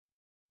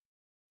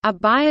A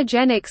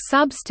biogenic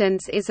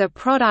substance is a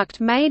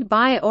product made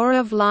by or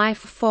of life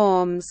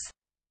forms.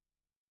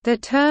 The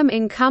term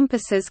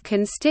encompasses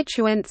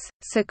constituents,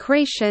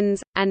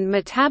 secretions, and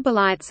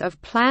metabolites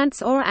of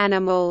plants or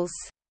animals.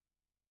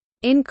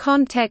 In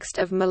context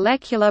of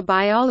molecular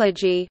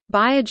biology,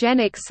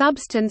 biogenic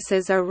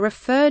substances are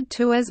referred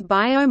to as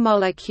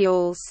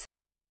biomolecules.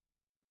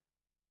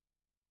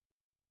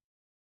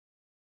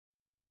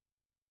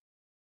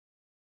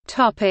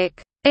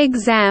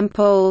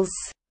 Examples: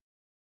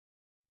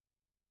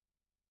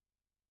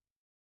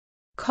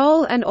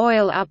 coal and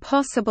oil are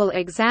possible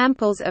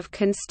examples of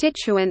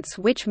constituents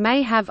which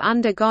may have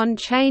undergone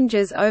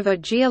changes over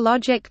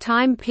geologic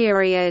time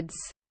periods.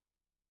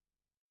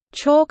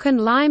 Chalk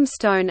and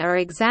limestone are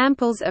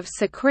examples of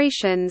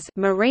secretions,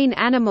 marine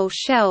animal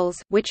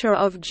shells, which are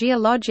of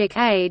geologic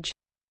age.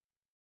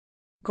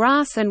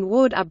 Grass and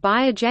wood are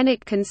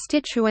biogenic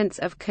constituents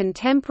of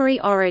contemporary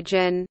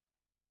origin.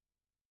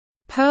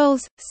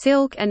 Pearls,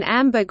 silk and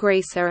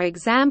ambergris are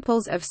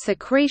examples of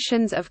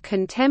secretions of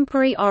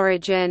contemporary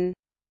origin.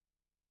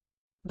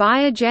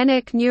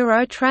 Biogenic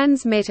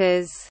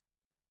neurotransmitters.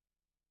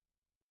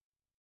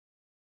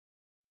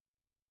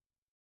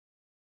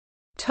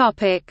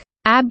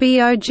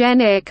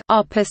 Abiogenic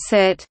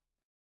opposite.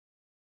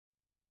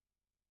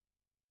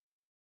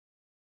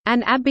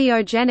 An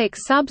abiogenic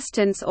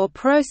substance or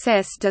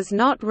process does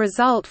not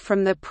result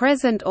from the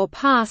present or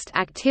past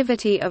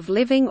activity of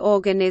living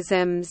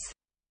organisms.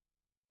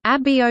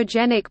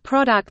 Abiogenic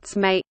products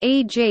may,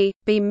 e.g.,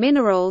 be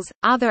minerals,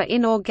 other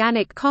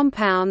inorganic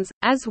compounds,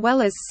 as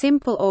well as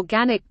simple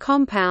organic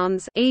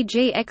compounds,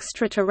 e.g.,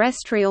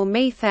 extraterrestrial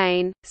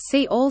methane.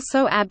 See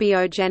also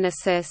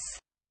abiogenesis.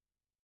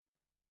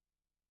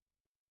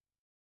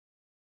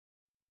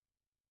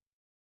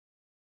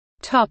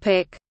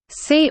 Topic: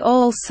 See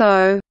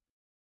also: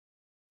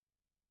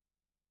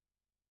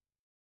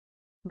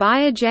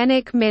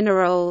 biogenic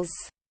minerals.